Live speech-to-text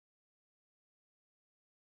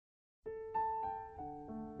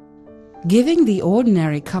Giving the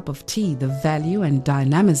ordinary cup of tea the value and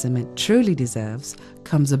dynamism it truly deserves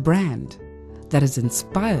comes a brand that is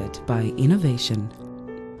inspired by innovation.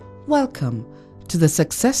 Welcome to the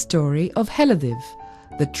success story of HelaDive,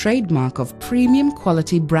 the trademark of premium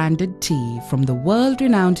quality branded tea from the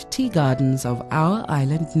world-renowned tea gardens of our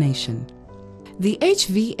island nation. The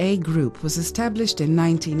HVA Group was established in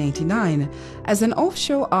 1989 as an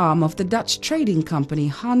offshore arm of the Dutch trading company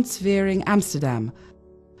Hans Veering Amsterdam,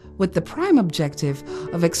 with the prime objective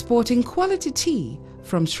of exporting quality tea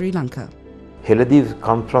from Sri Lanka. HelaDive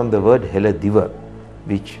comes from the word HelaDive,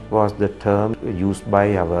 which was the term used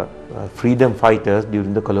by our freedom fighters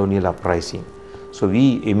during the colonial uprising. So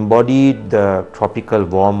we embodied the tropical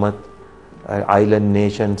warmth, island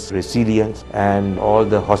nation's resilience and all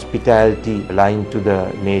the hospitality aligned to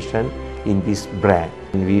the nation in this brand.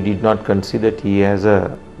 And we did not consider tea as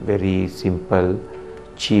a very simple,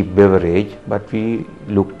 cheap beverage, but we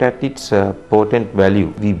looked at its potent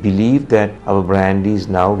value. We believe that our brand is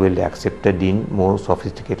now well accepted in more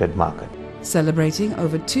sophisticated market. Celebrating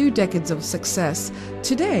over 2 decades of success,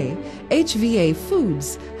 today HVA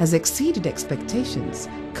Foods has exceeded expectations,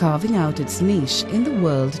 carving out its niche in the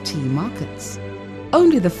world tea markets.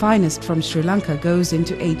 Only the finest from Sri Lanka goes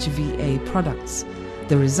into HVA products.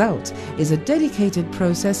 The result is a dedicated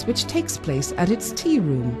process which takes place at its tea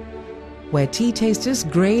room, where tea tasters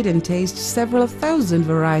grade and taste several thousand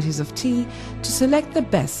varieties of tea to select the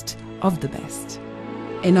best of the best.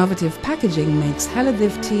 Innovative packaging makes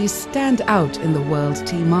HelaDive tea stand out in the world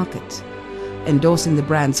tea market, endorsing the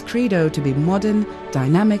brand's credo to be modern,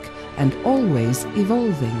 dynamic, and always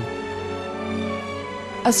evolving.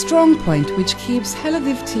 A strong point which keeps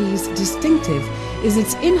HelaDive teas distinctive is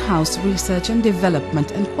its in-house research and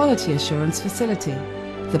development and quality assurance facility,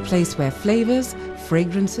 the place where flavors,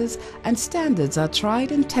 fragrances, and standards are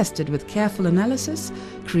tried and tested with careful analysis,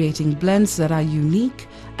 creating blends that are unique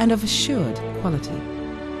and of assured quality.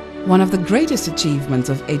 One of the greatest achievements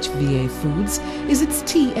of HVA Foods is its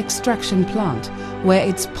tea extraction plant, where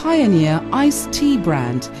its pioneer iced tea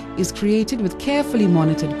brand is created with carefully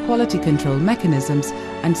monitored quality control mechanisms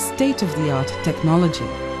and state-of-the-art technology.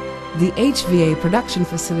 The HVA production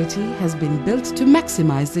facility has been built to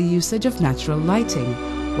maximize the usage of natural lighting,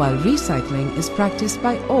 while recycling is practiced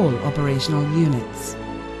by all operational units.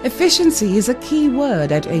 Efficiency is a key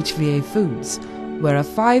word at HVA Foods, where a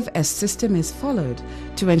 5S system is followed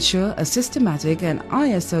to ensure a systematic and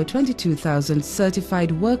ISO 22000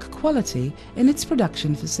 certified work quality in its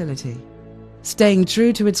production facility. Staying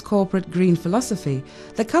true to its corporate green philosophy,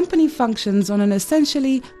 the company functions on an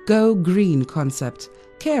essentially Go Green concept,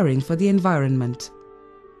 caring for the environment.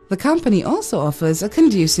 The company also offers a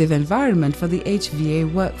conducive environment for the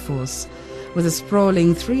HVA workforce, with a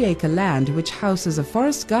sprawling 3-acre land which houses a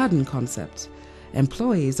forest garden concept.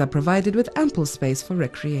 Employees are provided with ample space for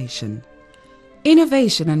recreation.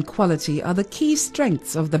 Innovation and quality are the key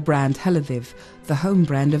strengths of the brand HelaDive, the home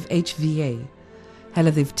brand of HVA.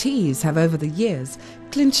 HelaDive teas have over the years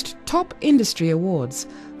clinched top industry awards,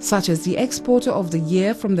 such as the Exporter of the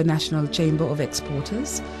Year from the National Chamber of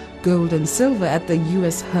Exporters, Gold and Silver at the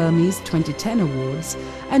US Hermes 2010 Awards,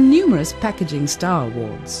 and numerous Packaging Star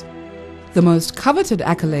Awards. The most coveted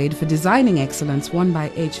accolade for designing excellence won by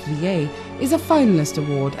HVA is a finalist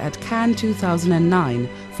award at Cannes 2009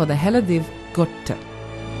 for the HelaDive Gotte.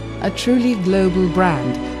 A truly global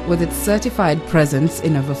brand with its certified presence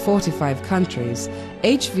in over 45 countries,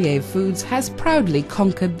 HVA Foods has proudly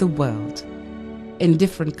conquered the world. In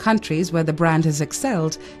different countries where the brand has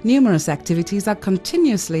excelled, numerous activities are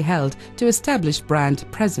continuously held to establish brand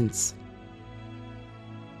presence.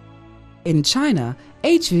 In China,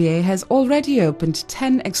 HVA has already opened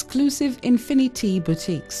 10 exclusive Infinity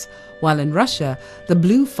boutiques, while in Russia, the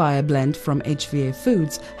Blue Fire blend from HVA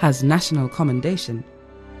Foods has national commendation.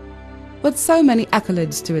 With so many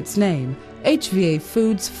accolades to its name, HVA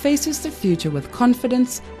Foods faces the future with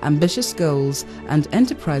confidence, ambitious goals, and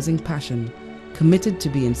enterprising passion, committed to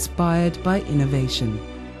be inspired by innovation.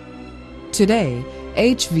 Today,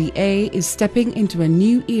 HVA is stepping into a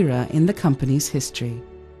new era in the company's history,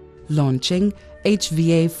 launching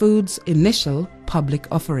HVA Foods' initial public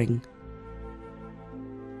offering.